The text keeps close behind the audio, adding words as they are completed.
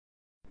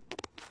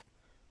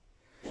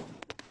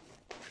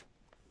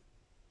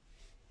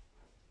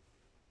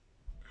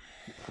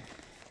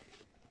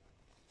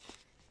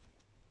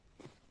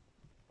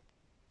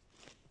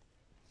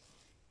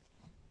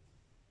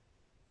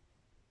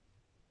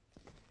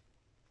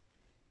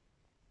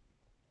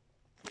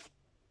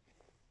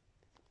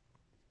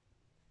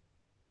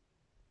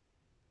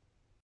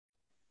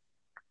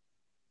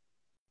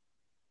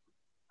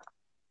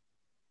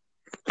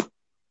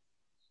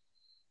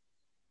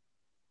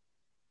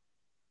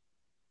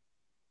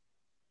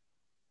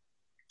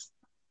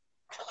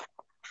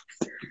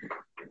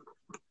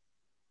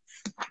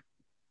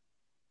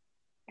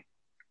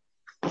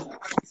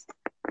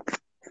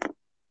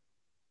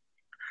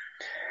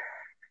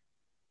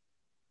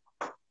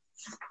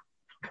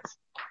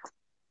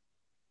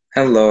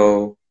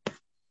Hello.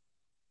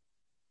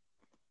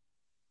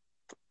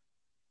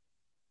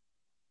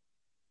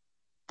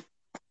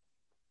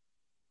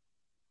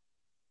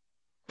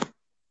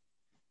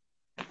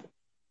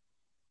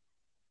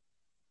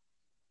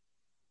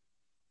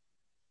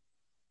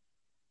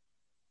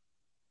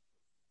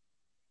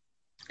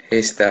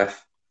 Hey,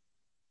 Steph.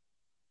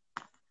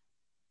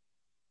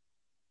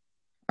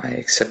 I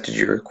accepted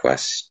your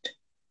request.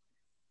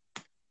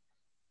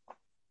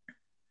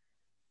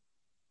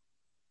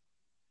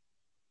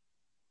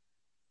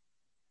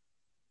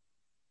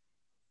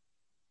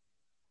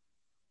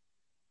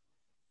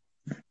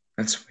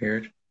 That's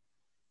weird.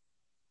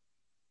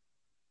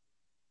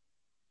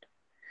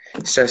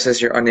 Steph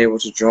says you're unable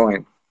to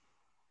join.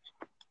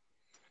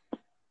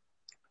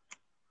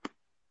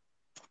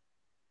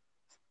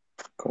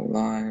 Go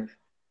live.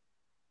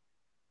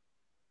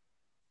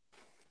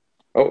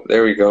 Oh,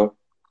 there we go.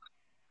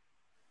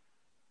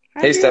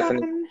 Hi Hey,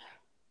 Stephanie. everyone.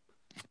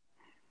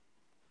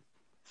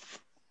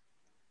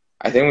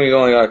 I think we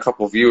only got a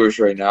couple viewers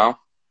right now.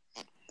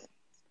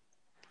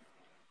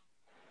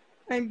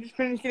 I just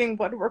finished getting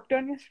blood work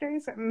done yesterday,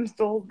 so I'm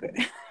still good.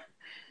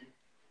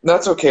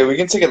 That's okay. We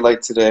can take it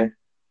light today.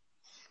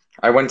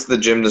 I went to the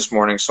gym this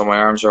morning, so my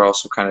arms are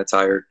also kind of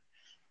tired.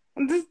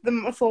 This is the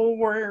muscle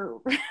where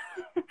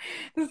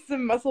this is the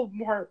muscle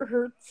part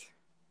hurts.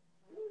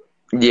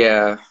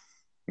 Yeah,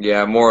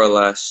 yeah, more or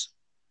less.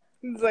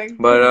 It's like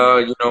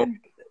But because it took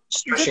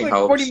stretching like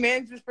 40 helps.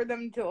 minutes just for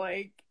them to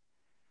like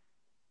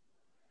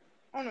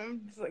I don't know,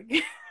 just like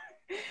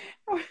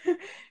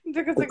it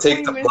took us like Take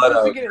 20 the minutes blood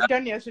just to out. get it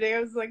done yesterday.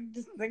 I was like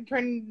just like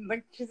trying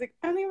like she's like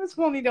I think it was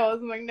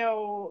 $20. I'm like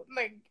no,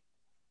 like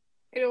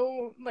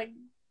like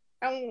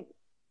I don't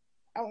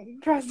I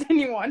don't trust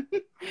anyone.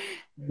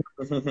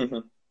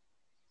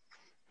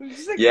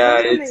 Just like Yeah,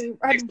 right when it they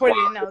had takes to a put it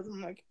in, while. I was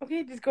like,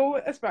 okay, just go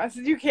as fast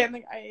as you can.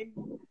 Like I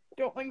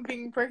don't like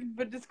being pricked,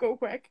 but just go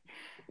quick.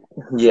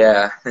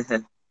 Yeah.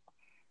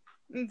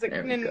 And it's like,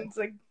 There and we then go. it's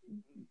like,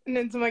 and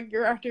then it's like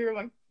you're after you're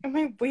like, am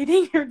I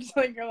bleeding? Or just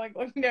like you're like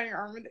looking down your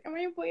arm and like, am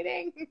I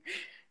bleeding?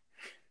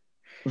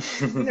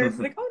 And there's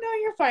like, oh no,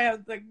 you're fine. I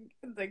was like,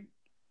 it's like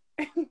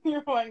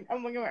you're fine.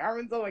 I'm looking at my arm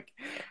and so like,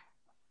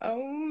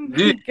 oh my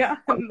Dude, god,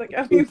 like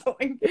I think it's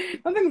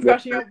like nothing's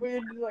gushing out, but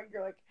you're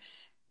like,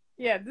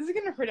 yeah, this is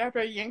gonna hurt after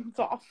I yank this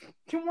off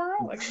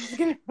tomorrow. Like this is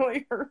gonna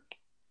really hurt.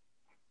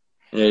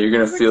 yeah, you're It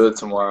gonna was like feel it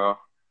tomorrow.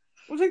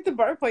 it was like the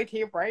butterfly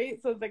tape,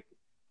 right? So it's like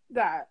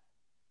that,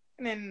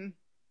 and then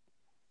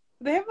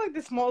they have like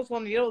the smallest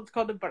little needle. It's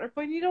called the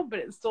butterfly needle, but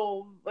it's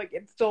still like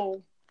it's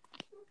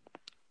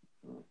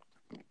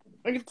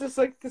just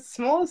like the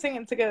smallest thing.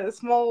 It's like a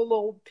small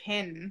little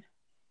pin.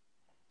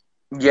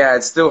 Yeah,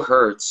 it still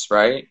hurts,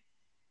 right?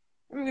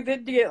 I mean, we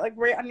did get like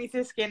right underneath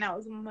the skin.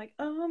 I'm like,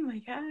 oh my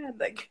god,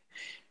 like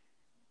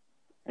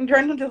I'm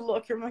trying not to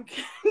look. I'm like,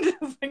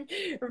 just like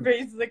her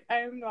face is like, I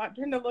am not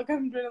trying to look.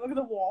 I'm trying to look at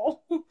the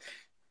wall.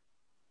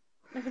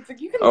 Like it's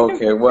like you can look at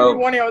Okay, whatever you well,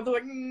 want. I was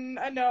like,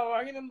 I know.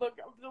 I'm gonna look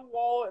up the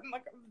wall and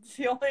look up the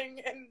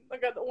ceiling and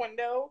look at the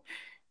window.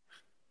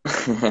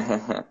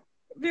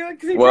 Be like,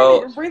 because well,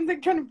 your brain's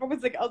like trying to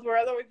focus like elsewhere.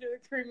 Otherwise, you're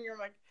like screaming. You're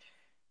like,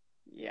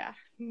 yeah,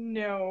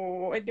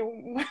 no, I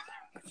don't.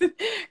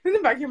 In the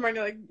back of your mind,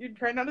 you're like, you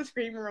try not to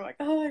scream. And you're like,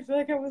 oh, I feel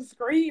like I would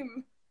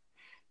scream.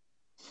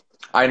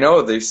 I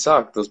know they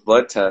suck, those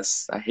blood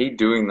tests. I hate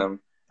doing them.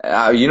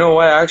 You know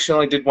what? I actually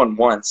only did one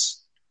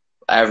once,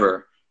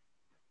 ever.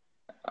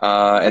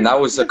 It's And like that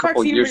was a the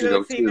couple vaccine where years you're ago,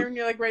 like sitting there too. and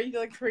you're like ready to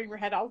like scream your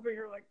head off, but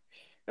you're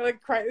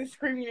like crying,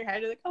 screaming in your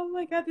head. You're like, oh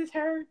my god, this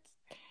hurts.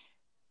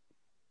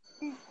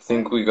 I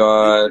think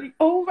This should be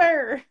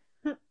over.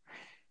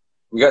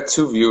 we got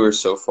two viewers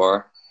so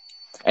far.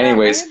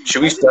 Anyways,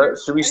 should we start?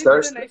 Should we I had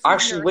start? the nicest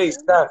Actually, nurse wait,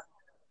 there. Steph.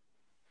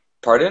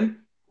 Pardon?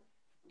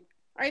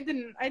 I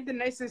had the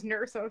nicest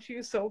nurse, so she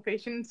was so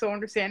patient, so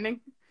understanding.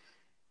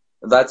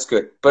 That's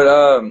good. But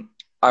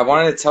I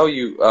wanted to tell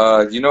you,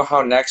 you know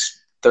how next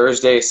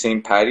Thursday is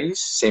St. Patty's,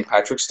 St.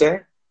 Patrick's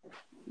Day?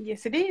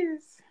 Yes, it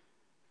is.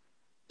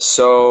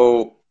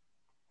 So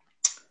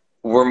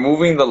we're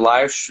moving the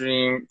live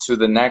stream to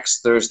the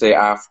next Thursday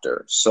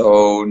after.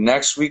 So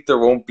next week there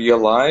won't be a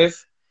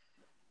live,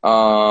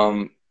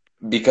 um,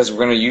 because we're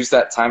gonna use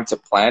that time to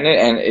plan it,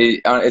 and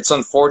it's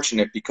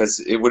unfortunate because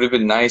it would have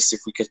been nice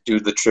if we could do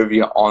the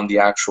trivia on the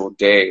actual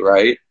day,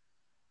 right?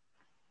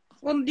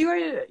 Well,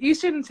 you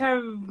students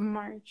have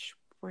March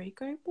break,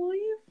 I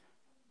believe.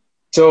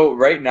 So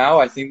right now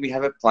I think we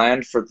have it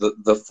planned for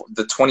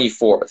the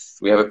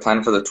 24th. We have it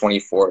planned for the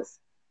 24th.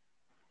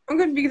 I'm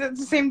good because it's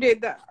the same day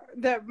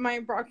that my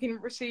Brock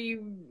University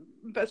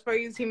Best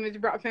Buddies team is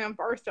wrapping up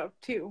our stuff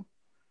too.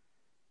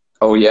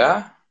 Oh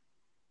yeah?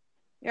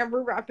 Yeah,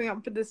 we're wrapping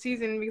up for the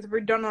season because we're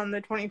done on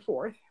the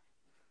 24th.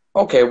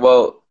 Okay,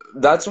 well,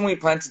 that's when we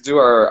plan to do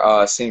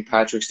our St.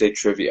 Patrick's Day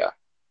trivia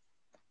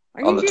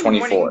I on can the do the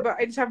morning, 24th. but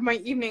I just have my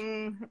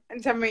evening. I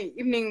just have my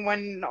evening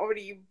one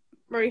already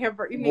have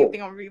our evening Well,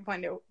 thing already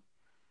planned out.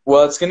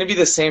 well, it's going to be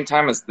the same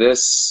time as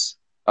this,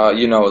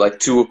 like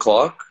 2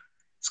 o'clock.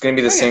 It's going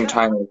to be the I get same that.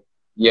 time.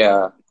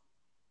 Yeah.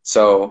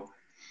 So,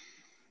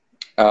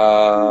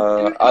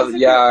 Also,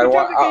 Yeah, good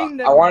job at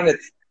getting I wanted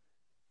to.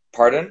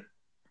 Pardon?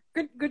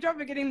 good job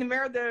at getting the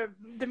mayor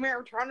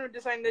of Toronto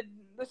to sign the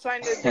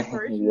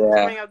declaration this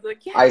Yeah, morning. I was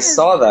like, I yes.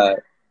 saw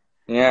that.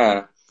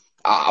 Yeah. Do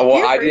Well,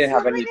 you have I didn't braces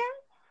have on right any. now?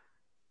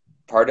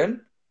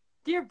 Pardon?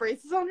 Do you have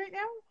braces on right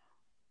now?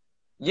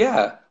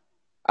 Yeah,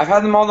 I've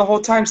had them on the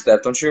whole time,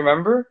 Steph. Don't you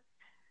remember?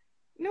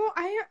 No,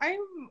 I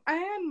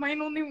had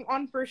mine only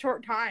on for a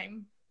short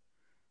time.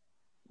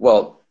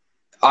 Well,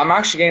 I'm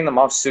actually getting them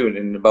off soon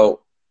in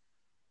about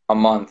a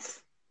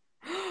month.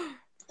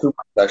 2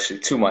 months, actually.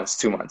 2 months.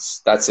 2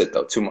 months. That's it,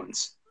 though. 2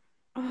 months.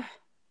 Yeah.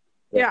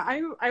 Yeah,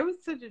 I was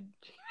such a.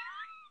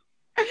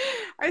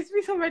 I used to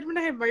be so mad when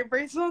I had my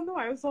braces on though.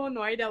 I was so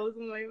annoyed. I was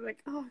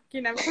like, oh,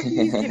 can I fucking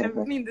these? Can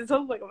I need this? I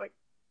was like,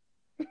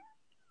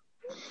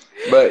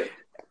 But,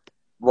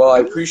 well, I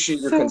I'm appreciate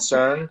your so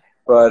concern.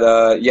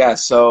 But, yeah,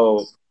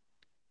 so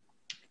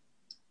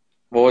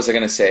what was I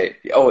gonna say?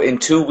 Oh, in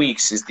 2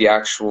 weeks is the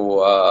actual,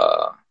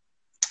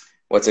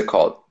 what's it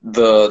called?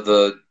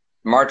 The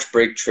March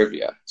break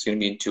trivia. It's gonna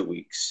be in 2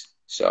 weeks.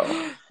 So,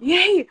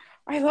 yay!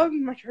 I love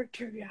my trick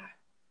trivia.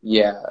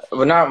 yeah.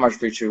 Well, not March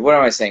break trivia. What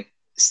am I saying?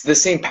 It's the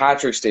St.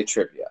 Patrick's Day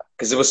trivia.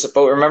 Because it was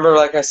supposed, remember,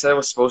 like I said, it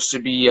was supposed to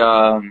be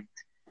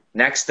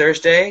next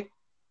Thursday,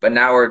 but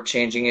now we're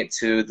changing it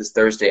to this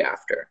Thursday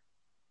after.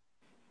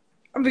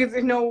 Because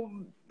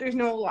there's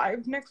no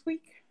live next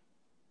week.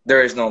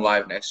 There is no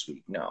live next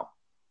week, no.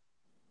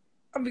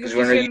 Because Because the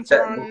we're gonna use students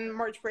are that. on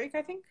March break,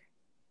 I think.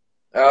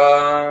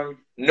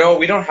 No,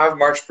 we don't have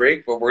March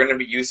break, but we're gonna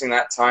be using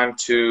that time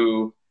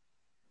to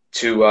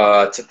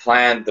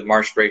plan the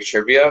March break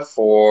trivia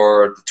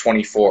for the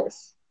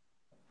 24th.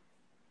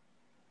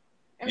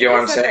 And You know what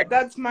I'm just said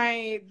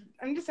saying?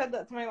 I'm just said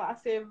that's my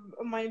last day of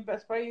my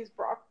Best Buddies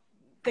Brock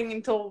thing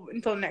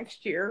until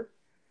next year.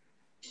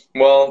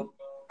 Well,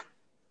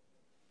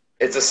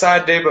 it's a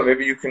sad day, but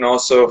maybe you can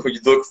also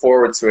look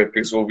forward to it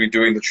because we'll be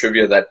doing the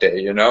trivia that day,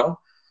 you know?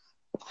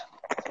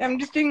 I'm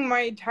just doing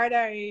my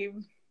tie-dye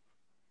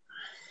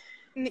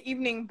in the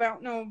evening, but I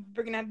don't know if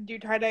we're gonna have to do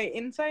tie-dye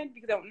inside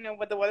because I don't know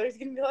what the weather's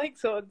gonna be like,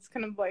 so it's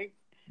kind of like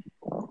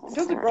I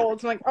told the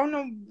girls, I'm like, oh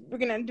no, we're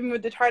gonna have to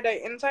move the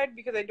tie-dye inside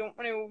because I don't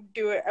want to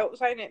do it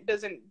outside and it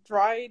doesn't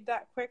dry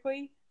that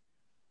quickly.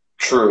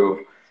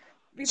 True.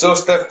 Because So,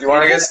 Steph, do you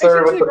want to get I said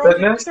started to with the the girls, like,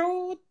 fitness?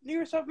 throw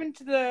yourself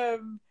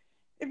into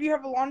if you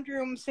have a laundry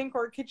room sink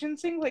or a kitchen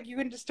sink, like you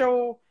can just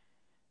throw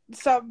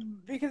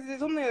because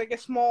there's only like a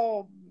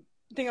small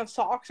thing of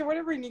socks or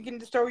whatever, and you can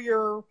just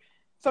throw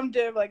some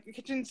to like a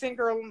kitchen sink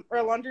or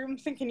a laundry room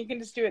sink, and you can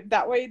just do it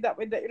that way that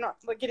you're not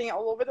like getting it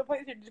all over the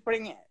place. You're just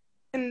putting it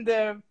in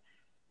the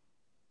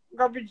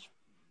garbage.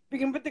 You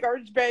can put the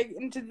garbage bag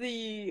into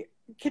the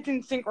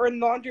kitchen sink or in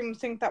the laundry room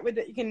sink that way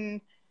that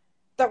you're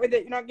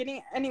not getting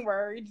it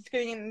anywhere. You're just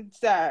getting it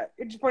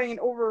you're just putting it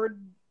over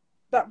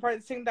that part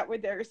of the sink that way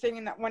that you're staying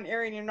in that one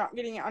area and you're not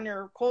getting it on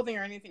your clothing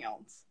or anything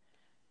else.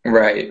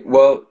 Right.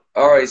 Well,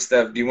 all right,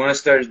 Steph. Do you want to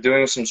start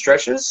doing some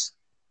stretches?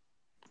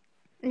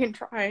 You can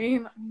try.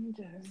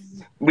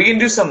 We can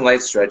do some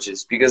light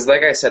stretches because,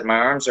 like I said, my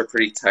arms are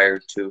pretty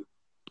tired too.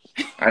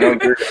 I know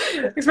you're.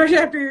 Especially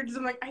after you're just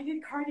I'm like, I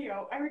did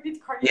cardio. I already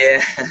did cardio.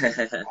 Yeah.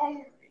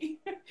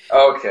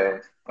 Oh. Okay.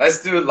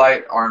 Let's do a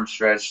light arm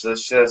stretch.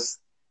 Let's just.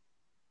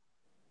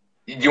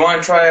 You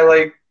want to try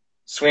like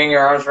swinging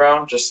your arms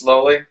around just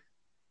slowly?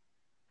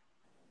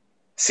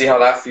 See how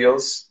that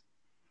feels?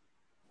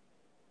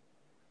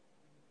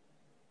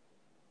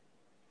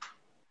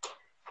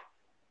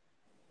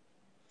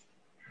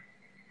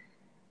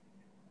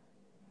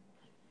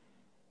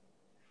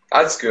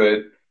 That's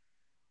good.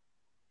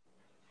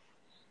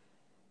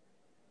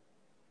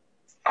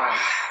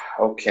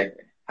 Okay.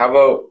 How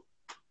about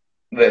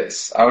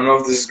this? I don't know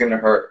if this is gonna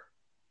hurt.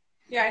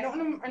 Yeah,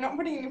 I'm not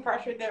putting any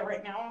pressure there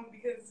right now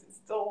because it's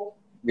still.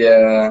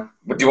 Yeah.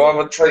 But do you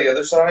want to try the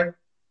other side?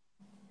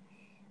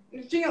 I'm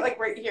just doing it like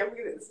right here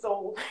because it's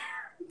still.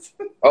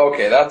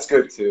 Okay, that's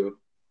good too.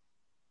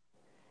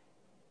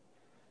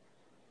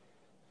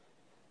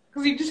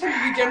 Because you just have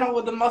to be gentle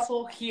with the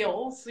muscle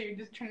heals, so you're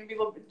just trying to be a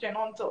little bit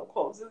gentle until it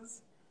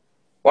closes.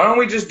 Why don't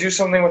we just do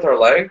something with our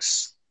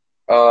legs?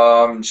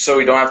 So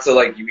we don't have to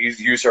like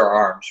use our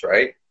arms,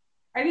 right?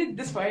 I did it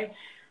this way.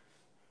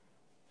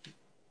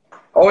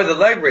 Oh, the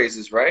leg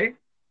raises, right?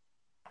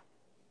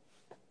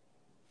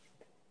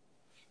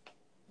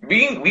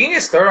 We can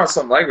get started on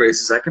some leg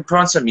raises. I can put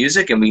on some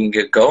music and we can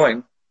get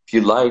going if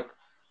you like.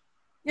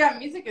 Yeah,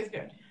 music is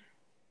good.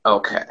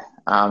 Okay,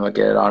 I'm gonna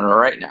get it on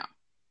right now.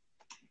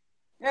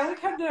 Yeah,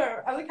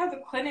 I like how the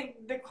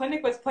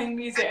clinic was playing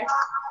music.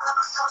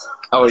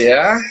 Oh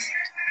yeah?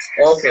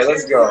 Okay,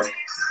 let's go.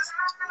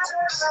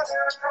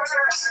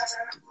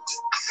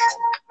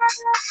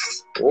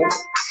 Oh.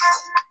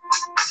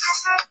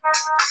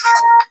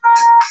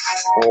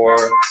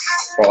 4,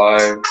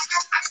 5,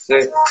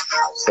 6,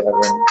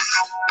 7,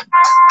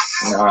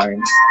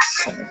 9,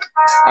 10.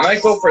 I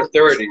might go for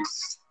 30.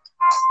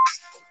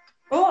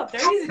 Oh,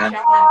 30 is a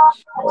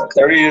challenge.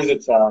 30 is a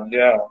challenge,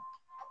 yeah.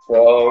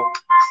 12,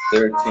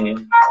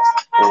 13,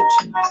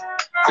 14,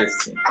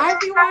 15. Hi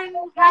everyone.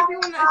 Hi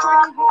everyone that's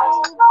joining.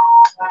 Hello.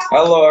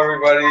 Hello,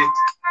 everybody.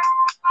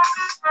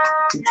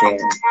 Keep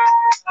joining.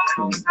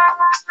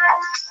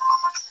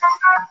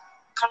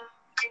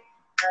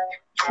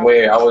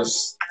 Wait, I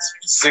was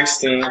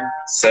 16,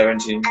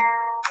 17,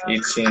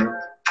 18,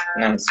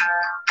 19,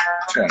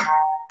 20.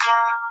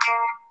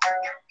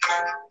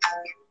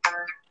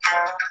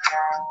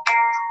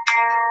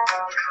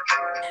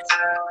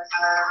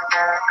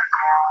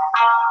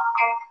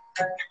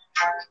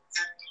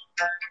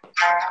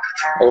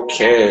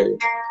 Okay.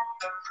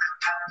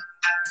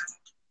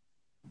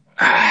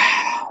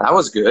 That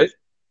was good.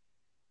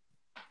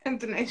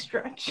 It's a nice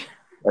stretch.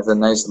 That's a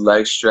nice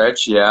leg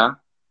stretch, yeah.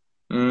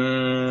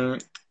 We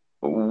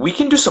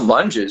can do some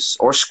lunges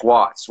or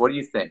squats. What do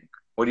you think?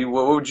 What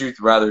would you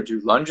rather do,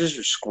 lunges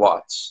or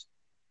squats?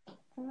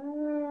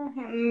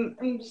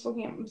 I'm just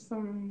looking at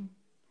some.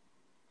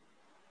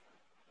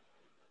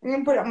 I'm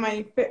gonna put it on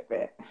my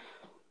Fitbit.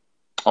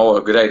 Oh,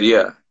 a good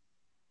idea.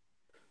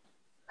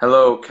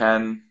 Hello,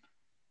 Ken.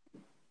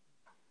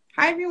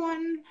 Hi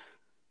everyone.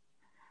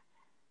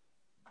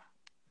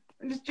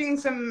 I'm just doing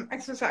some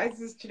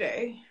exercises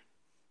today.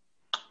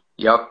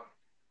 Yup.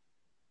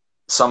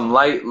 Some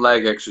light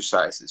leg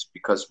exercises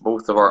because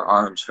both of our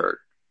arms hurt.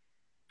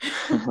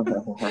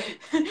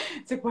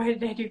 It's like, why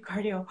did I do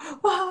cardio?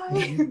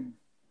 Why?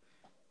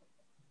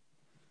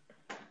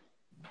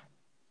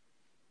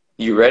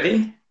 You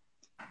ready?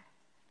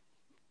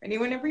 Ready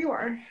whenever you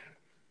are.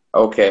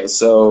 Okay,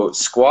 so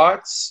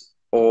squats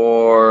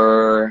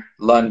or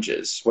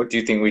lunges? What do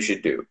you think we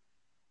should do?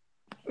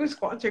 Ooh,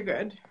 squats are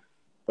good.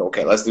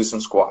 Okay, let's do some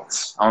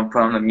squats. I'm gonna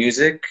put on the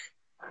music,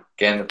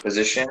 get in the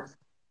position,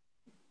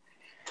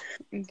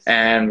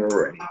 and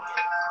we're ready. I'm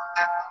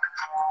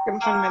gonna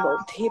find my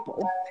little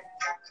table.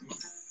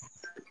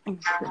 I'm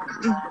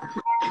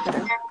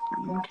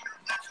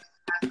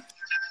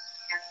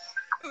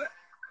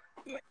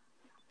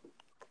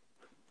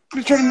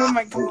trying to move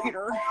my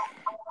computer.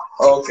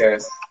 Okay,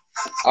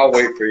 I'll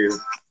wait for you.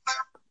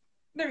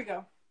 There we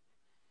go.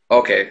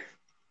 Okay.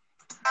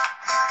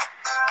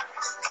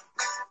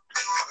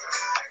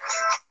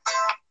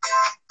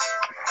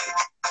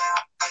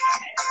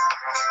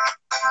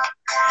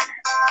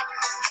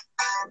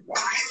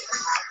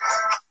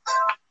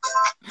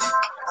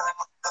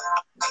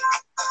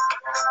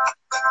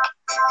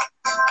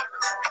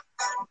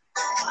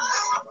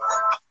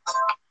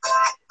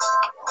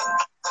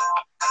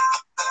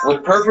 We're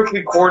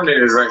perfectly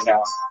coordinated right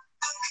now.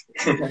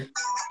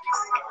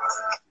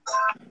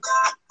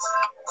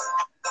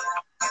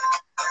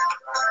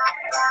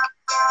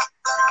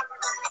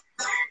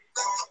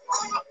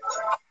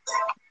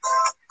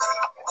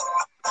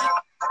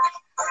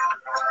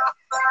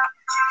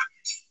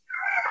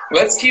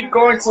 Let's keep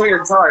going till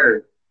you're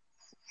tired.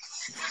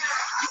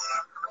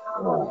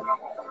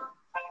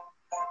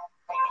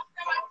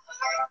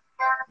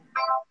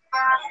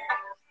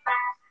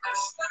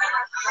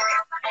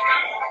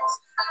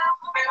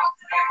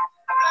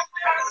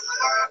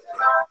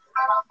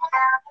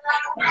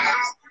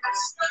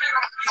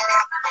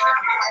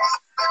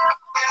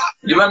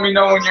 You let me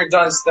know when you're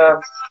done,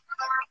 Steph.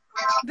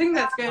 I think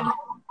that's good.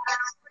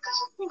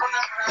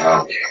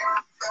 Okay.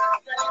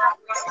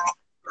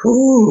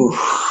 Whew.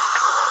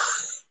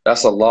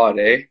 That's a lot,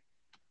 eh?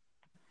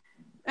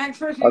 And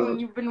especially when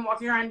you've been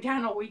walking around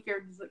town all week,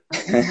 you're just like,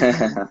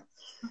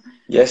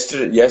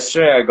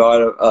 Yesterday I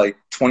got like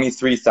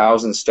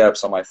 23,000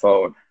 steps on my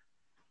phone.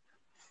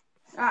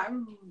 I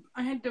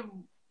had to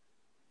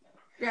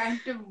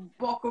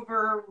walk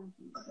over.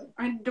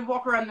 I had to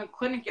walk around the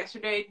clinic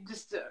yesterday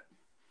just to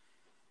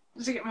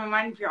get my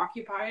mind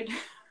preoccupied.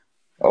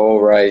 Oh,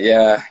 right,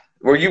 yeah.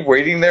 Were you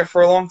waiting there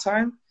for a long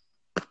time?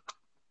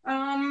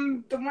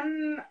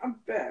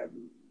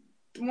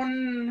 The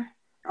one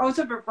I was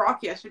up at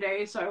Brock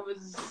yesterday, so I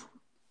was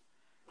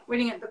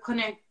waiting at the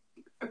clinic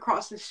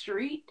across the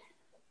street.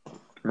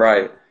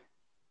 Right.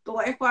 The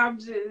Life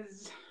Labs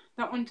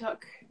that one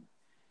took.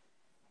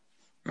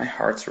 My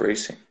heart's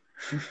racing.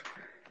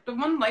 The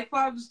one Life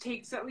Labs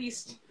takes at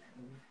least,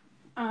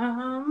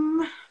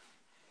 because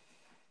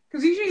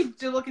usually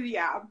to look at the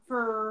app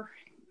for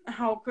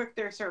how quick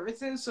their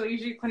service is, so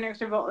usually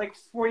clinics are about like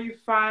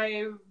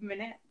 45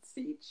 minutes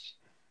each.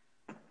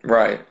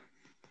 Right.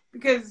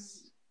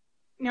 Because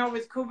now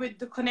with COVID,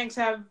 the clinics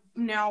have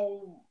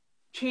now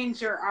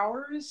changed their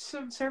hours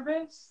of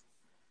service.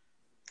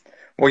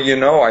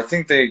 Well, I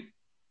think they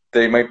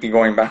might be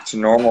going back to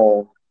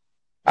normal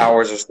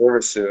hours of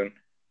service soon.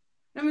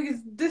 No,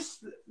 because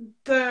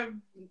the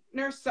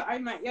nurse that I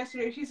met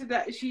yesterday, she said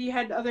that she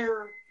had at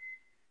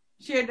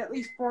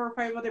least 4 or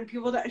 5 other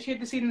people that she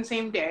had to see in the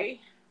same day.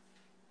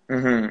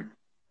 Mm-hmm.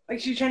 Like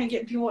she's trying to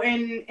get people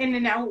in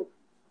and out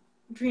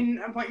between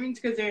appointments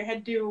because they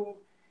had to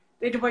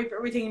wipe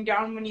everything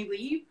down when you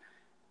leave.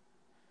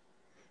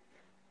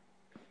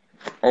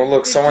 Oh,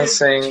 look, someone's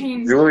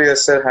saying, Julia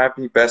said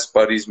happy Best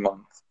Buddies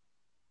Month.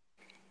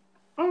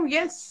 Oh,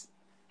 yes.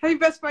 Happy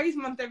Best Buddies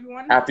Month,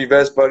 everyone. Happy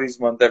Best Buddies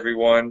Month,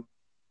 everyone.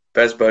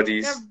 Best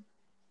Buddies.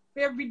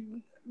 We have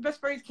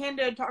Best Buddies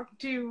Canada talked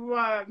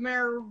to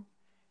Mayor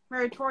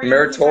Tory.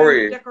 Mayor He signed the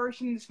Tory.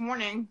 declaration this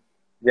morning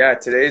Yeah,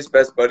 today's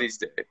Best Buddies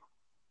Day.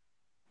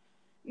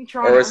 in Or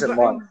Toronto. is it So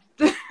month?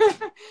 I'm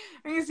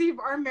gonna see if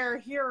our mayor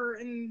here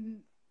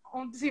in I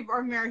want to see if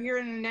our mayor here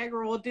in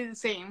Niagara will do the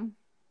same.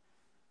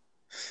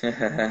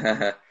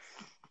 Well,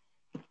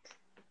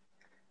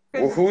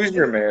 'Cause who's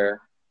your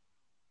mayor?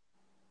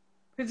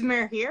 who's the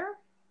mayor here?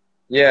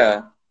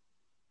 Yeah.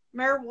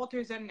 Mayor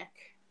Walter Zednick.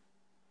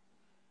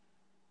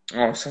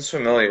 Oh, sounds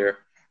familiar.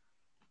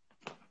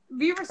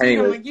 Have you ever seen him?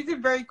 Anyway. Like, he's a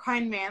very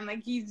kind man.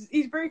 Like, he's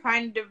very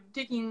kind of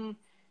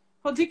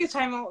he'll take his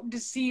time out to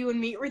see you and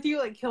meet with you.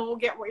 Like, he'll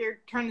get what you're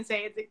trying to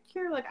say. It's like,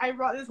 here, like, I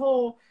brought this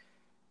whole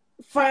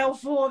file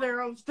folder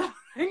of stuff.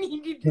 I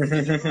need you to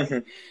see.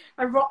 Like,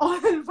 I brought all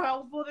the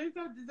file folder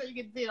stuff just so you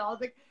can see it all.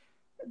 It's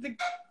like,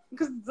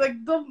 because,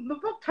 like, they'll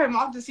book time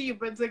off to see you,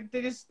 but it's like,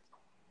 they just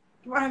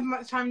don't have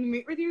much time to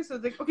meet with you. So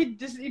it's like, okay, you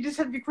just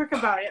have to be quick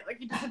about it.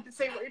 Like, you just have to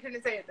say what you're trying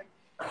to say. It's like,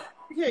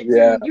 okay,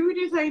 Yeah. so you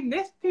design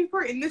this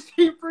paper in this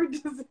paper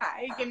so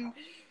I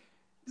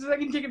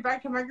can take it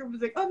back to my group.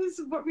 It's like, oh, this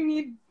is what we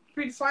need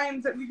for the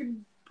science that we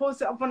can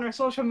post it up on our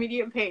social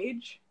media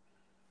page.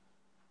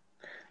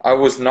 I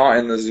was not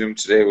in the Zoom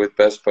today with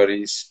Best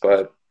Buddies,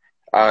 but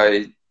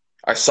I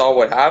saw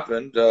what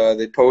happened.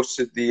 They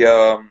posted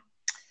the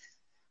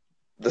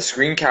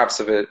screen caps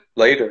of it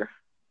later.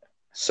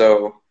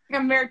 So Yeah,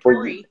 Mayor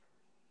Tory.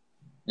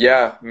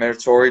 yeah, Mayor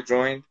Tory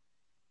joined.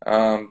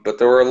 But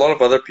there were a lot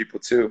of other people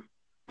too.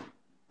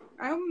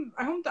 I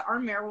hope that our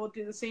mayor will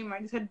do the same. I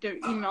just had to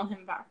email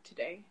him back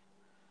today.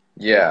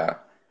 Yeah.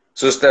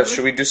 So Steph,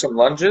 should we do some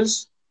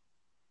lunges?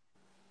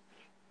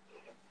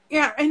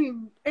 Yeah,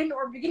 and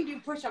or we can do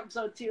push-ups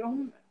though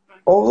too.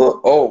 Oh,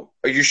 look. Oh,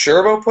 are you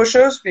sure about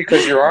push-ups?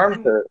 Because your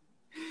arms hurt.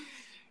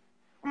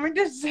 We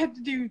just have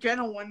to do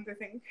general ones, I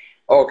think.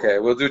 Okay,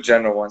 we'll do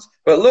general ones.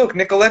 But look,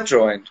 Nicolette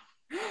joined.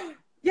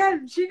 Yeah,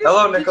 she just.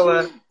 Hello,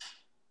 Nicolette.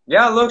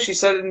 Yeah, look, she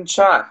said it in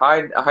chat.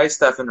 Hi,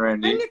 Steph and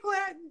Randy. Hi,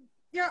 Nicolette.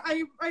 Yeah,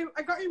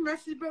 I got your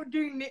message about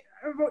doing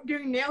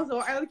nails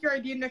though. I like your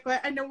idea,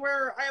 Nicolette. I know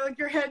where I like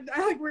your head.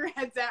 I like where your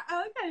head's at.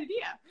 I like that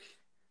idea.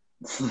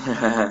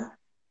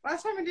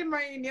 Last time I did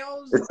my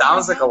nails, it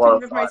sounds like a lot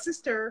of with fun. my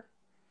sister.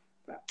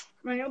 But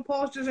my nail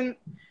polish doesn't.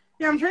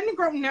 Yeah, I'm trying to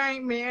grow my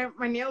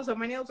nails though.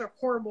 My nails are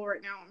horrible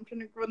right now. I'm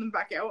trying to grow them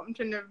back out. I'm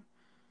trying to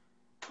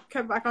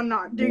cut back on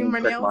not doing my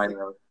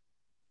nails.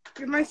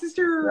 My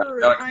sister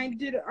and I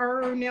did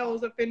our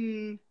nails up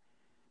in.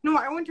 No,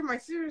 I went to my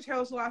sister's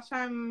house last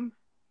time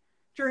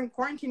during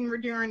quarantine. We're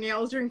doing our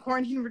nails during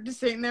quarantine. We're just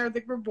sitting there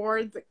like we're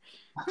bored. Like,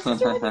 let's just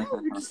do our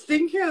nails. We're just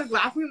sitting here like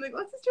laughing. Like,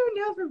 let's just do our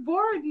nails. We're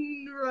bored,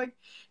 and we're like,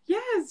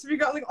 yes. We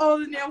got like all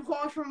the nail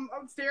polish from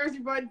upstairs. We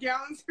brought it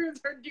downstairs.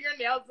 Started doing our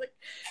nails. Like,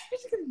 we're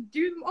just gonna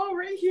do them all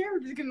right here.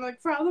 We're just gonna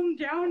like file them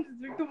down, just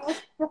make them all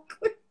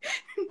sparkly.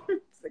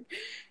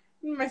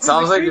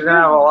 Sounds like you're gonna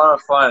have a lot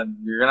of fun.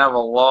 You're gonna have a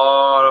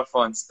lot of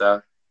fun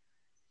stuff.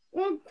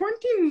 Well,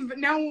 quarantine, but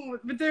now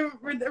with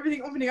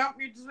everything opening up,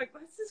 you're just like,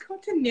 let's just go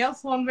to a nail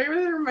salon. But I'd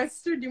rather my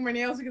sister do my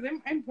nails because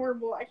I'm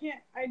horrible. I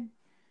can't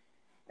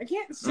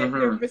sit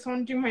there with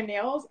someone do my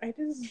nails. I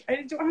just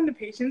don't have the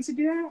patience to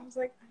do that. I was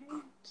like, I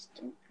just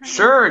don't have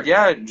Sure,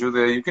 yeah,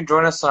 Julia, you can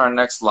join us on our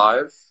next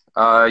live.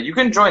 You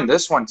can join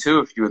this one too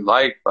if you would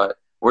like, but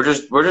we're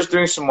just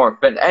doing some more.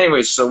 But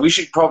anyways, so we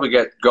should probably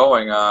get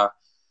going.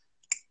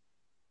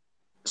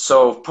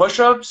 So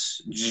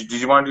push-ups. Did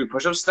you want to do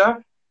push-ups,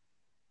 Steph?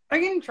 I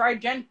can try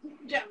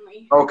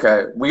gently.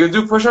 Okay, we'll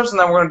do push-ups and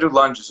then we're gonna do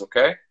lunges.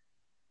 Okay.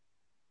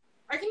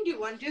 I can do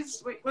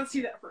lunges. Wait, let's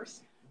do that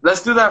first.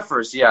 Let's do that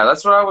first. Yeah,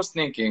 that's what I was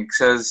thinking.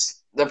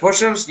 Because the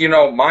push-ups, you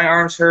know, my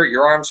arms hurt,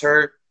 your arms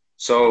hurt.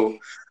 So,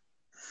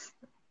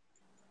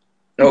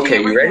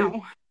 okay, you ready?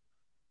 Now.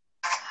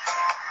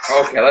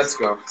 Okay, let's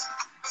go.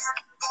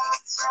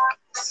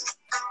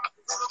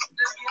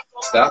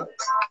 Stop.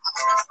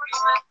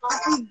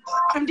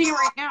 I'm doing it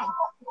right now.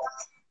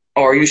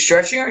 Oh, are you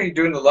stretching or are you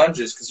doing the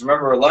lunges? Because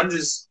remember,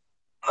 lunges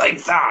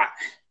like that.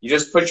 You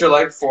just put your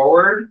leg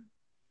forward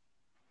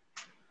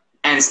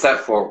and step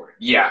forward.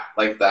 Yeah,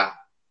 like that.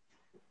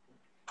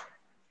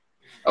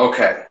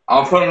 Okay,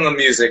 I'll put on the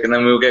music and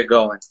then we'll get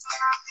going.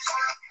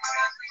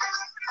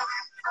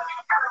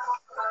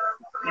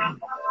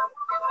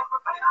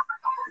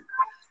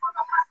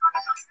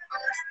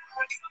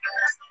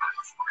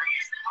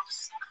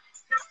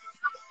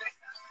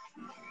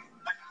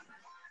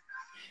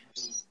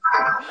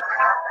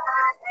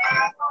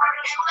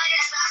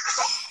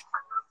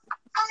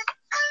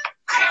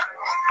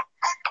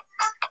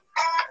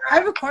 I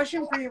have a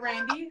question for you,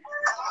 Randy.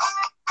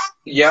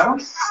 Yeah?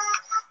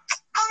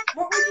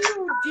 What would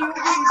you do when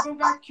you go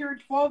back to your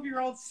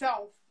 12-year-old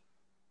self?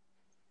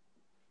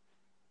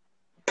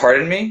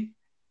 Pardon me?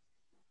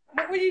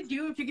 What would you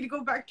do if you could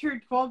go back to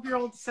your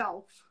 12-year-old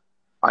self?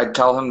 I'd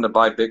tell him to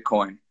buy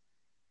Bitcoin.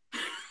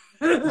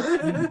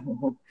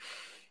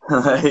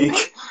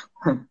 Like...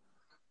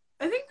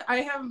 I think I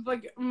have,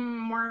 like,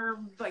 more,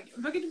 like,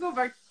 if I could go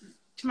back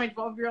to my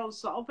 12-year-old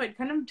self, I'd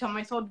kind of tell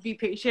myself to be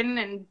patient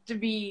and to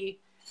be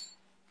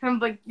kind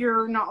of like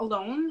you're not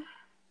alone.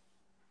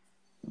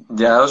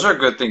 Yeah, those are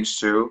good things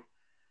too.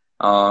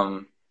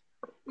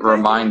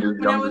 Remind your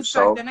When I younger was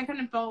back self. then, I kind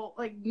of felt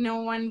like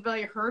no one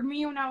really heard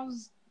me when I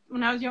was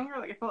younger.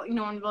 Like I felt like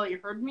no one really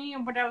heard me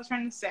and what I was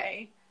trying to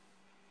say.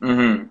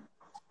 Mm-hmm.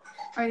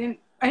 I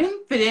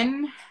didn't fit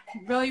in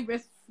really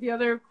with the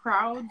other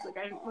crowds. Like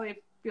I didn't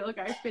really feel like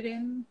I fit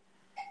in.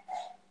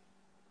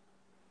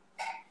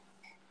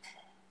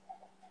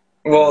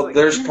 Well, Like,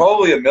 there's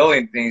probably a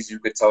million things you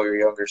could tell your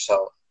younger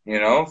self. You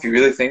know, if you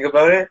really think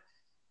about it,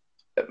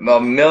 a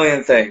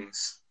million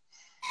things.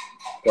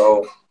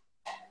 So,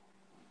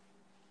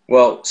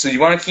 well, so you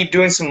want to keep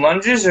doing some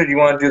lunges, or do you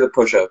want to do the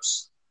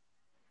push-ups?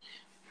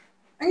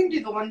 I can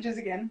do the lunges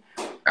again.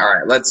 All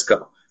right, let's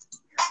go.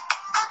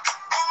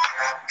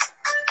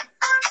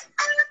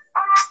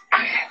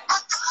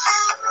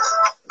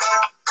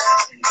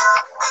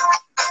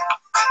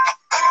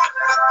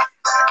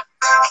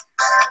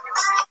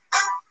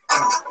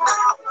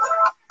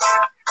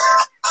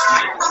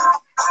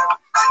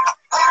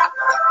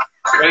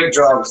 Great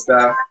job,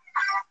 Steph.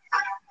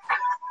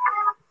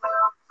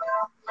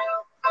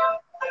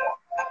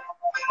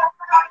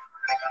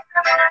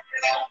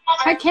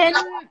 Hi, Ken.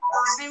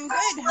 I'm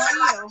good. How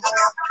are you?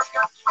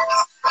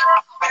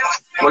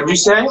 What'd you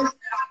say?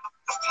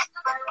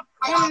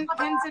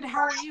 Ken said,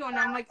 "How are you?" And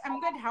I'm like, "I'm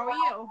good. How are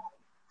you?"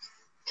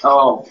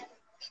 Oh.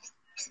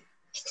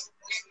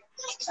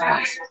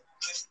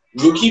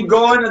 You keep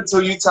going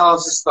until you tell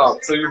us to stop,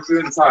 until you're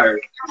feeling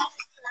tired.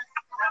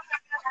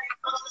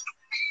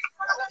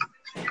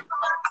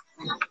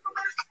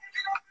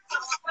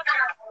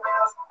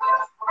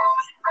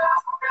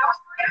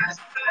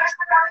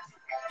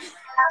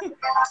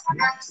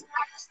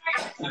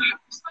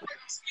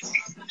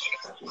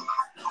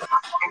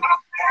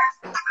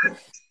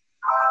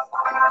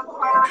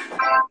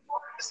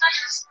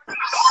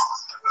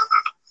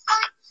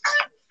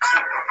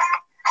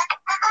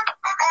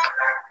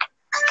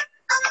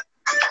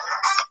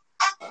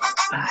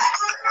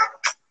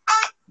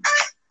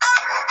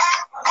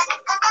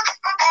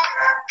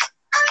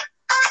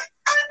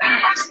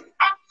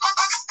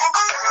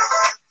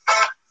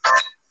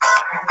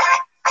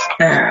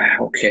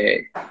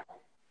 Okay.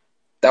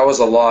 That was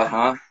a lot,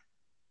 huh?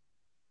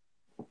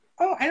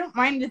 Oh, I don't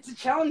mind. It's a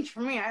challenge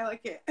for me. I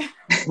like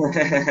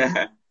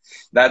it.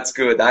 That's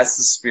good. That's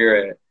the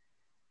spirit.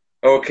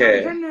 I'm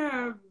Okay. trying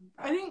to.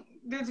 I think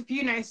there's a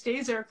few nice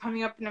days that are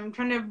coming up, and I'm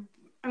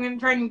gonna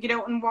try and get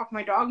out and walk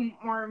my dog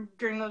more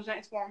during those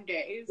nice warm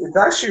days. It's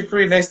actually a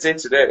pretty nice day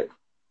today.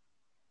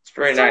 It's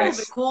very It's still a nice.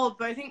 little bit cold,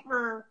 but I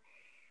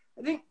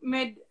think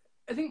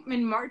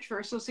mid March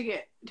we're supposed to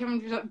get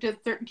temperatures up to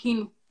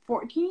 13,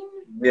 14.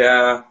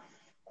 Yeah.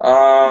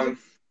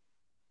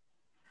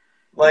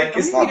 Like I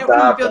it's want to get not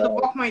out and that be able to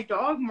bad. walk my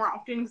dog more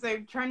often because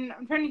I'm trying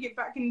to get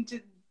back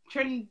into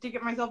trying to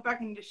get myself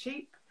back into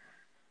shape.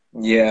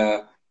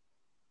 Yeah. I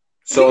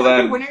So think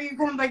after then, winter you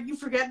kind of like you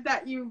forget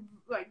that you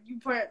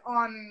put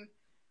on.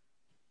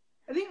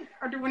 I think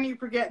after winter you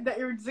forget that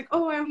you're just like,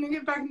 oh, I want to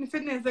get back into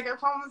fitness. Like I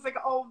promise, like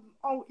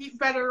I'll eat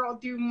better. I'll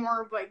do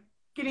more of like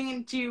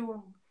getting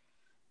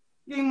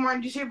more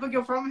into shape. Like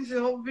you'll promise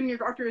yourself in your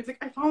doctor. It's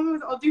like I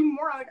promise I'll do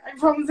more. Like I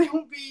promise I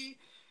won't be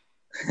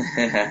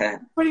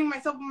putting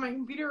myself on my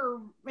computer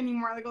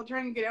anymore. Like I'll try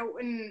and get out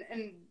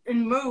and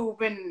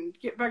move and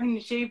get back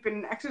into shape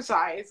and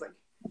exercise. Like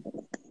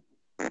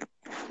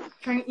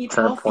trying to eat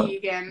fair point. healthy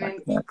again and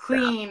eat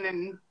clean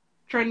and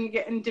trying to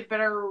get into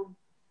better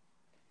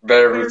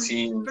Better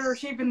routines.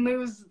 shape and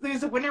lose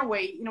the winter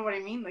weight. You know what I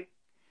mean? Like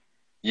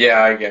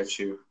Yeah, I get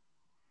you.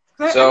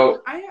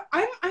 So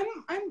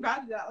I'm bad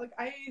at that. Like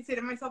I say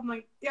to myself, I'm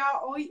like, yeah,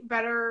 I'll eat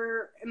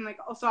better and like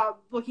I'll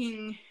stop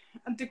looking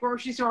at the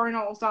grocery store and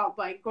I'll stop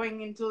like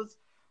going into those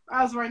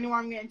aisles where I know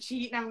I'm gonna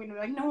cheat and I'm gonna be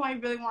like, no, I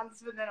really want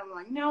this, but then I'm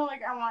like, no,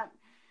 like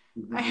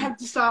I have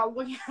to stop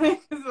looking at it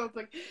because I was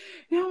like,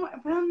 no,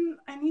 but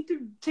I need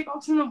to take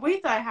off some of the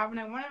weight that I have and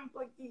I want to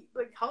like eat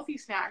like healthy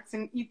snacks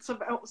and eat stuff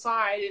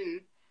outside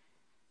and.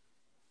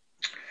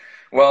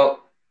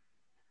 well,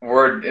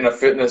 we're in a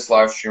fitness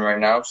live stream right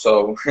now,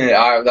 so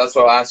that's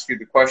why I'll ask you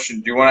the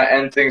question. Do you want to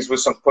end things with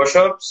some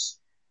push-ups?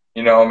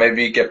 You know,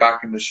 maybe get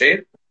back into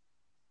shape?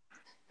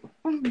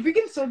 We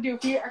can still do a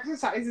few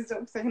exercises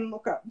so I can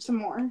look up some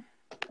more.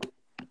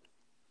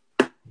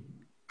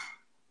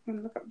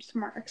 Look up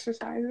some more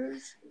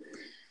exercises.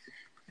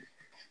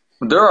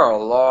 There are a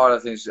lot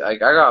of things.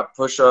 Like I got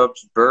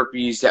push-ups,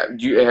 burpees.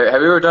 Have you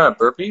ever done a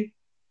burpee?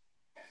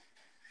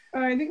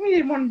 I think we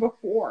did one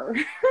before.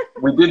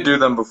 We did do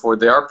them before.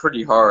 They are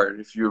pretty hard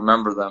if you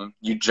remember them.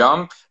 You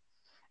jump,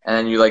 and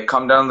then you like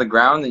come down on the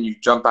ground, and you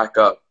jump back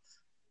up.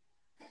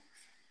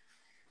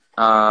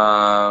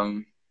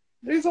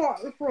 There's a lot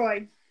for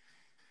like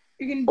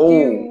you can Oh,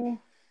 do.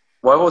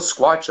 what about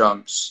squat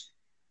jumps?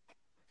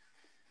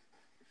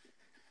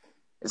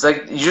 It's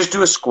like you just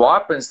do a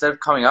squat, but instead of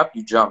coming up,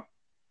 you jump.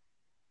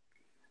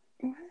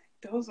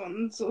 Those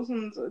ones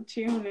are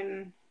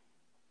too,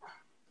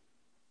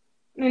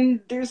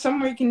 and there's some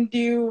where you can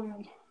do.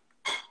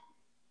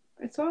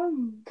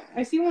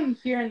 I see one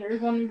here, and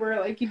there's one where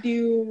like you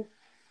do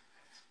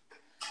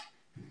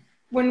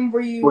When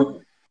were you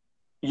Well,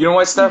 you know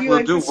what, Steph? do We'll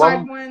like do the side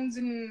one. ones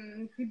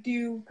and you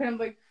do kind of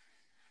like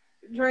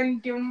try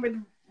and do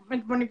them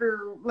with one of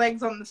your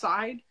legs on the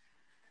side?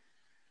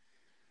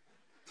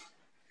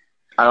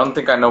 I don't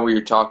think I know what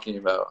you're talking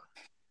about.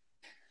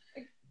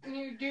 Like,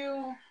 you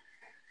do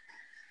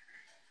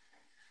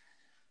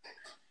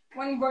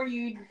one where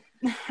you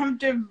have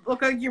to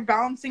look like you're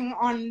balancing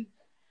on,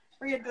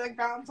 where you have to like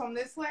balance on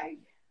this leg.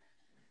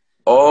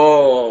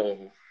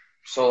 Oh,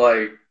 so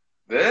like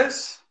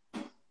this?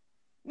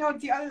 No,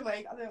 it's the other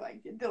leg.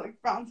 You have to like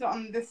balance it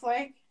on this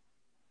leg.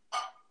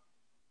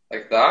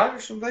 Like that or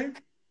something?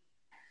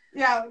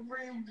 Yeah,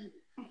 where you're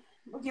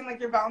looking like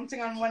you're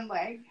balancing on one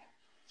leg.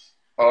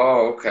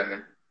 Oh,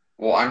 okay.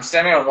 Well, I'm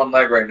standing on one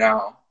leg right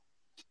now.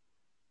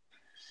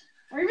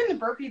 Or even the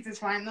burpees is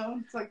fine though.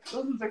 It's like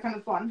those ones are kind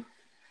of fun.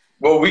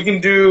 Well, we can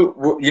do,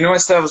 you know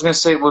what, Steph? I was going to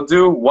say, we'll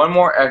do one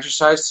more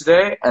exercise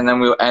today, and then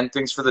we'll end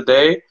things for the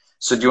day.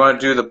 So do you want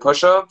to do the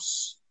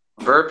push-ups,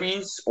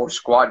 burpees, or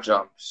squat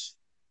jumps?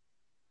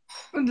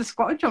 Oh, the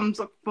squat jumps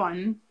look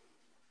fun.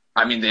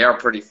 I mean, they are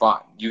pretty fun.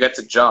 You get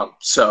to jump,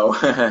 so.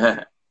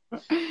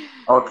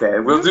 Okay,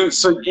 we'll do,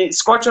 so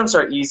squat jumps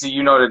are easy.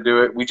 You know how to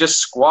do it. We just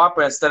squat,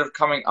 but instead of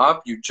coming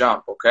up, you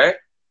jump, okay?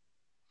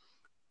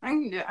 I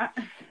can do that.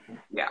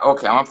 Yeah,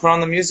 okay. I'm going to put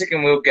on the music,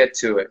 and we'll get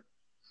to it.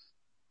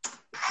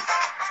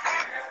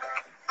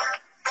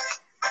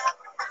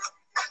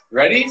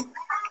 Ready?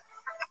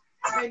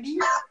 Ready? Is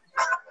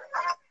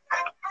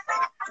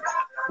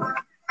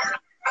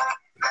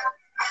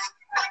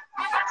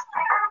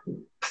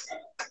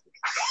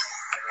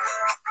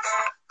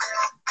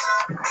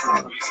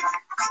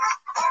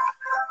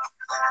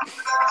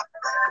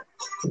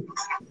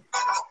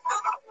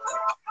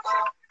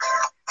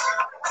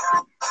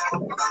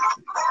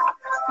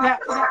that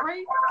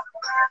right?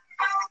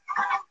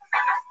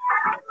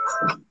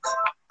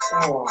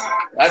 Oh,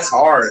 that's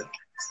hard.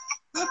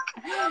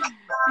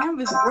 That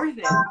was worth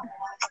it.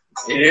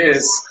 It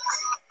is.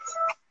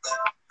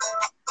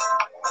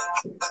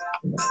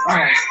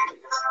 Alright.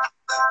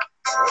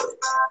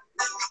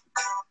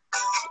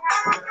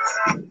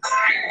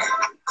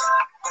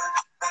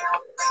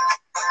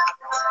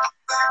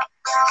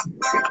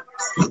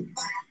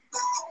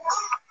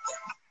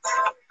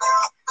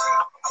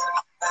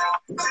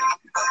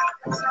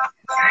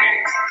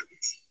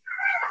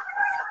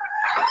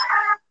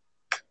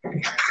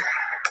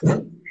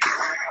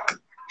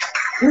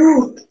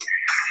 Woo.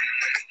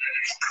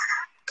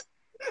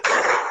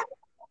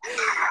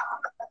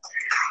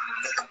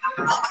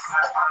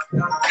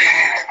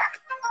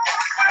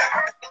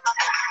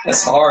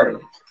 That's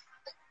hard.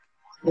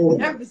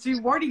 Yeah, it's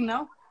rewarding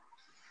though.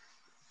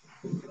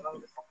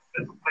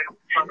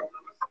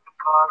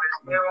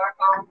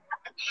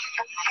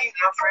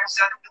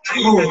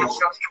 Ooh.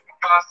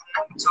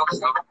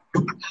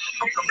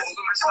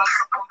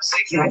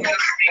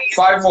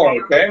 5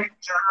 more, okay?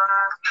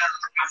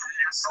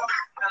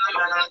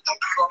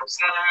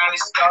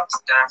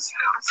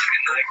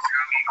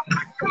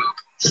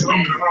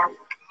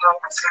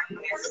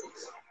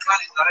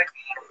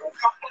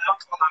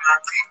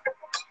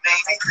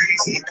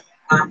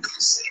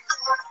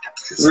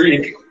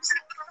 Three.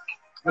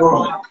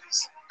 Whoa.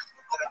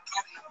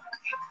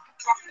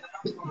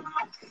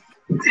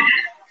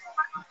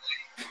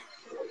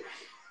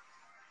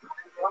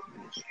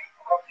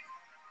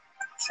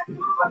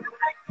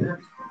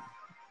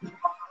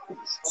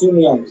 Too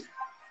long.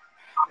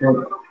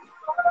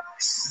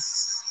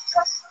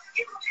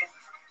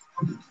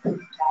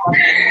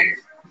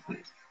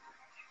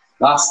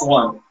 Last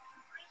one.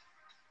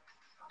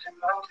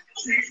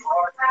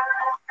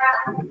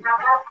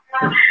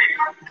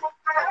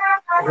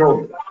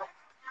 Whoa.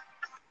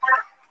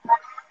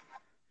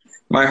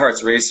 My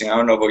heart's racing. I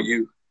don't know about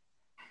you.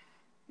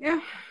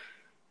 Yeah.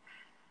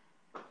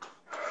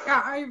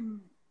 Yeah,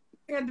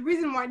 the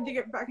reason why I had to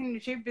get back into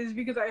shape is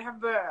because I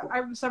have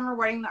a summer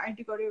wedding that I had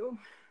to go to.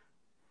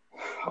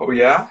 Oh,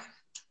 yeah?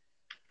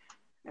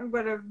 I've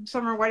got a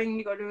summer wedding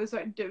to go to, so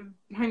I had to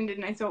find a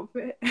nice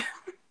outfit.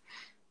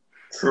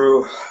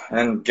 True.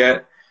 And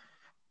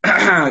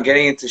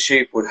getting into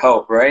shape would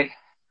help, right?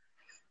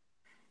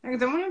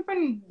 Because I want to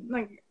find,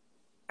 like,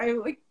 I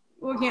like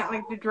looking at,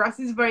 like, the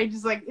dresses, but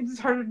it's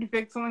just harder to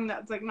pick something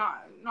that's, like,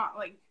 not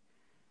like,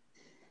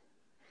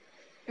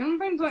 I want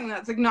to find something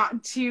that's, like,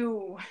 not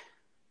something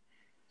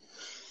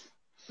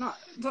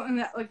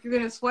that, like, you're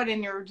going to sweat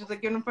in. You're just,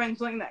 like, going to find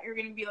something that you're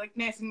going to be, like,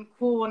 nice and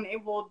cool and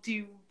able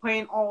to play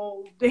in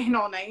all day and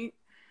all night.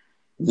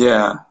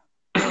 Yeah.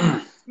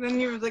 Then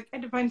you're, like, I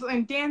had to find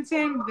something to dance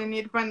in, but then you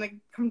had to find, like,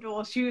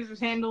 comfortable shoes or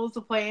sandals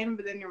to play in,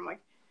 but then you're, like...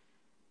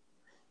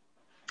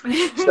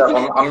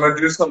 So I'm going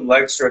to do some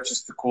leg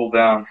stretches to cool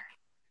down.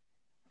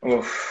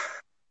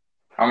 Oof.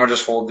 I'm going to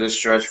just hold this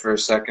stretch for a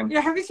second.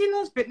 Yeah, have you seen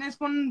those fitness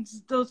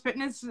ones? Those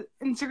fitness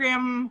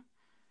Instagram...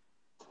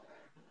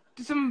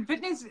 Some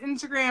fitness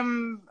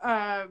Instagram...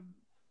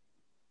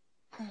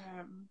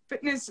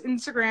 fitness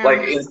Instagram... Like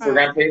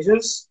Instagram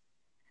pages?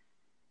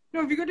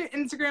 No, if you go to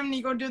Instagram and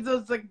you go do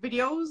those, like,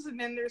 videos, and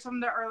then there's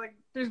some that are, like...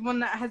 There's one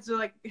that has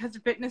a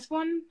fitness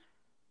one.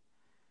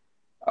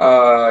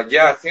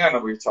 Yeah, I think I know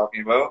what you're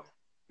talking about.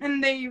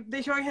 And they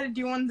show you how to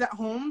do ones at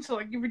home. So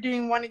like you were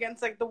doing one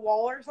against like the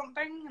wall or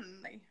something,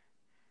 and they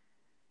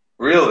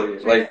Really?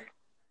 show you like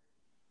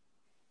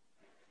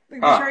they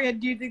show Huh? you how to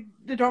do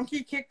the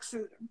donkey kicks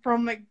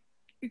from like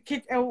you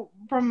kick out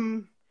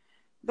from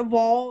the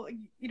wall.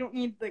 You don't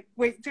need like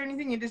weights or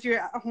anything. You just do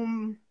it at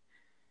home,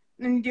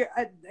 and then you do it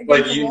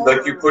against the wall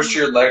Like you or push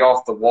on. your leg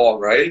off the wall,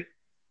 right?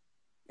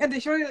 Yeah, they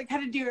show you like how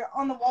to do it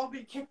on the wall, but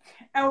you kick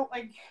out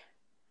like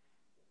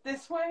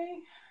this way.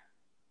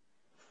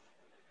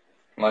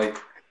 Like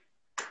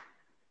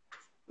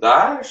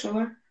that or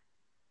something?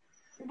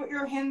 You put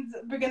your hands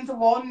up against the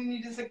wall, and then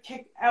you just like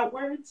kick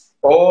outwards.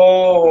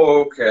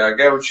 Oh, okay. I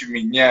get what you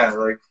mean. Yeah,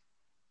 like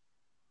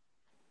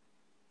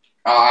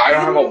I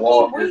don't Then have a you don't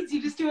wall need here. weights.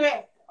 You just do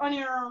it on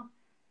your.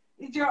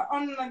 You do it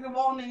on like the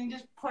wall, and then you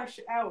just push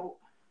out.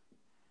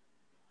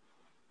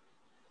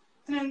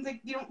 Sometimes like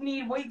you don't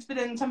need weights, but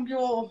then some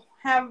people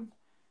have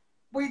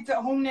weights at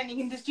home. Then you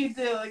can just do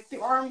the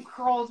arm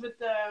curls with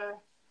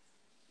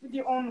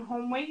your own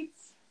home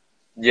weights.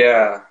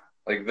 Yeah,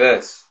 like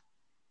this.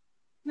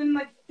 Then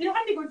like you don't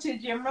have to go to the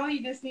gym really.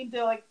 You just need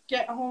to like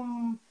get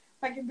home.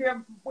 Like if you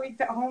have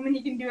weights at home, and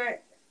you can do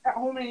it at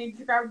home, and you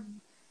just grab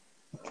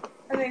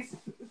a nice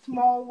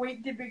small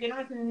weight to begin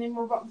with, and then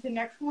move up to the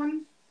next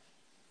one.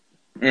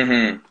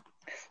 Mm-hmm.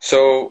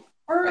 So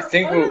I Or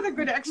think we'll another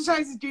good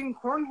exercise is doing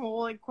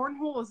cornhole. Like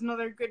cornhole is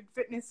another good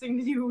fitness thing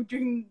to do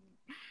during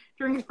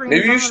spring and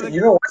maybe you summer. should. Like,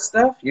 You know what,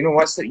 Steph? You know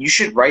what, Steph? You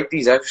should write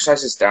these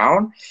exercises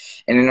down,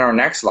 and in our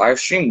next live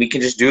stream, we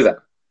can just do them.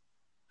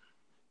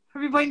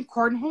 have you played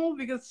cornhole?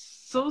 Because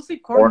seriously,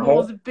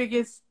 cornhole is Cornhole? the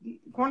biggest.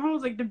 Cornhole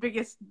is like the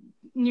biggest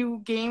new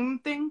game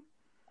thing.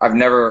 I've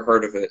never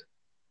heard of it.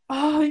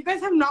 Oh, you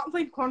guys have not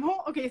played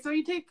cornhole? Okay, so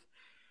you take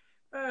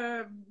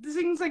this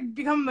thing's like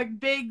become like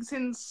big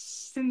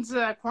since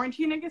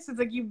quarantine. I guess it's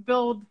like you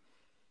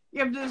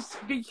have this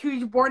big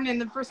huge board, and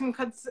the person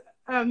cuts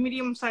a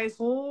medium sized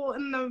hole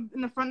in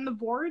the front of the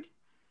board.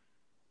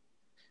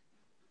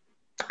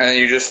 And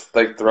you just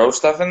like throw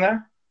stuff in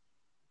there?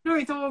 No,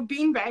 it's a little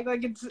beanbag.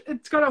 Like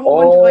it's got a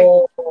whole bunch of like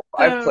Oh,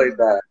 I've played the.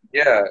 that.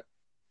 Yeah.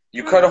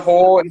 You Like, cut a this is the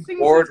hole in the biggest thing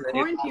board since and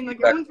then you throw quarantine. it Like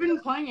back. everyone's been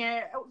playing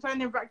it outside in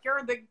their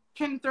backyard. They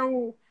can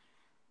throw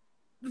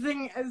the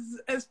thing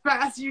as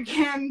fast as you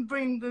can,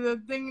 bring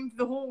the thing into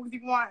the hole if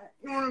you want.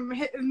 You want to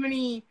hit as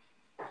many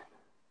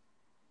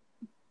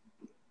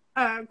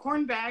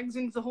corn bags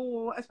into the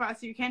hole as fast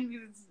as you can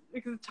because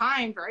it's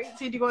timed, right? So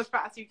you have to go as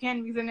fast as you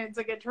can because then it's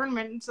like a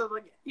tournament. So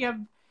like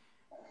you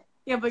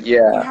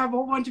Yeah. have a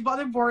whole bunch of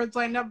other boards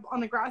lined up on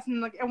the grass,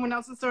 and like everyone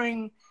else is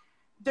throwing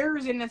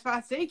theirs in as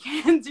fast as they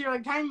can. So you're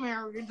like time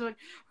management. You're like,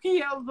 okay,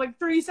 you have like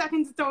 30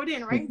 seconds to throw it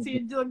in, right? So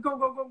you do like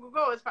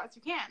go as fast as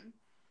you can.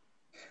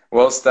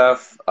 Well,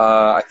 Steph,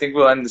 I think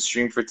we'll end the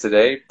stream for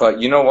today. But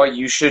you know what?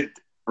 You should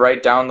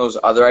write down those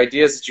other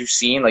ideas that you've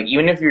seen. Like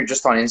even if you're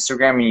just on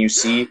Instagram and you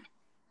see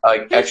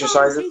like Hey Sean,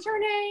 exercises. hey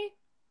Charnay.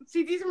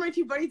 See, these are my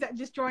two buddies that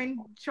just joined.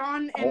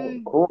 Sean Oh,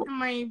 and cool.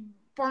 my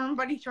former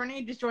buddy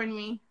Charnay just joined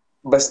me.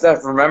 But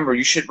Steph, remember,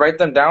 you should write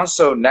them down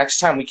so next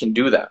time we can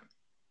do them.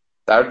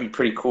 That would be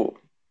pretty cool.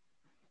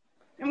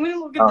 I'm gonna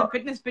look at Uh, the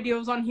fitness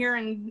videos on here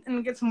and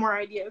get some more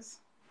ideas.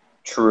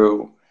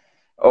 True.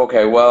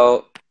 Okay,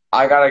 well,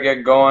 I gotta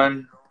get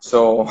going,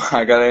 so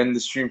I gotta end the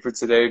stream for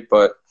today.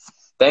 But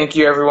thank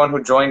you, everyone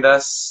who joined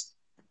us.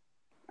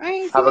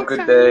 Alright, see Have you a next good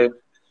time. day.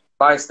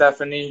 Bye,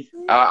 Stephanie.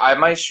 I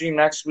might stream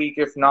next week,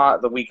 if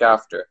not the week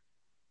after.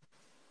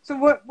 So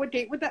what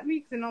date would that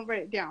be? Then I'll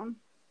write it down.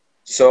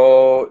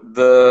 So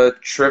the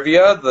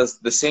trivia,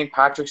 the St.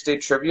 Patrick's Day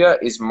trivia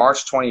is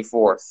March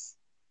 24th.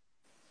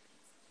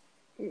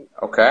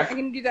 Okay? I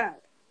can do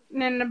that.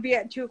 And then it'll be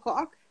at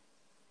 2:00.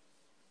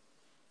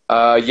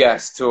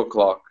 Yes, 2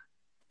 o'clock.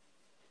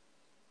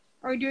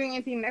 Are we doing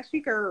anything next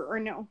week or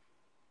no?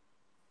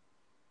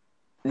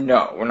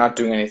 No, we're not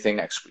doing anything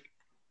next week.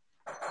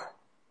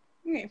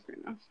 Okay, fair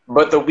enough.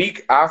 But the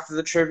week after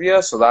the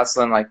trivia, so that's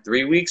in like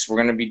 3 weeks, we're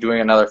going to be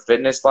doing another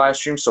fitness live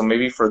stream. So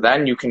maybe for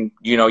then you can,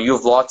 you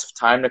have lots of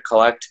time to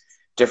collect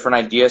different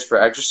ideas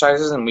for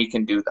exercises and we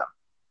can do them.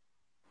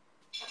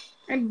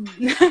 And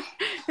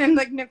and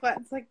like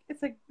Nicolette's like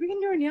it's like we can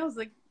do our nails.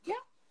 Like yeah,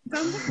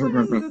 sounds like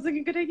fun. Sounds like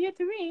a good idea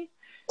to me.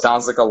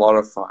 Sounds like a lot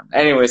of fun.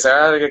 Anyways, I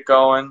gotta get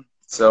going.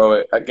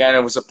 So again, it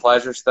was a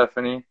pleasure,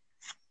 Stephanie.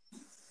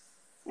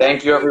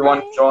 Thank you,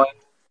 everyone, who joined.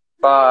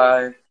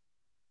 Bye.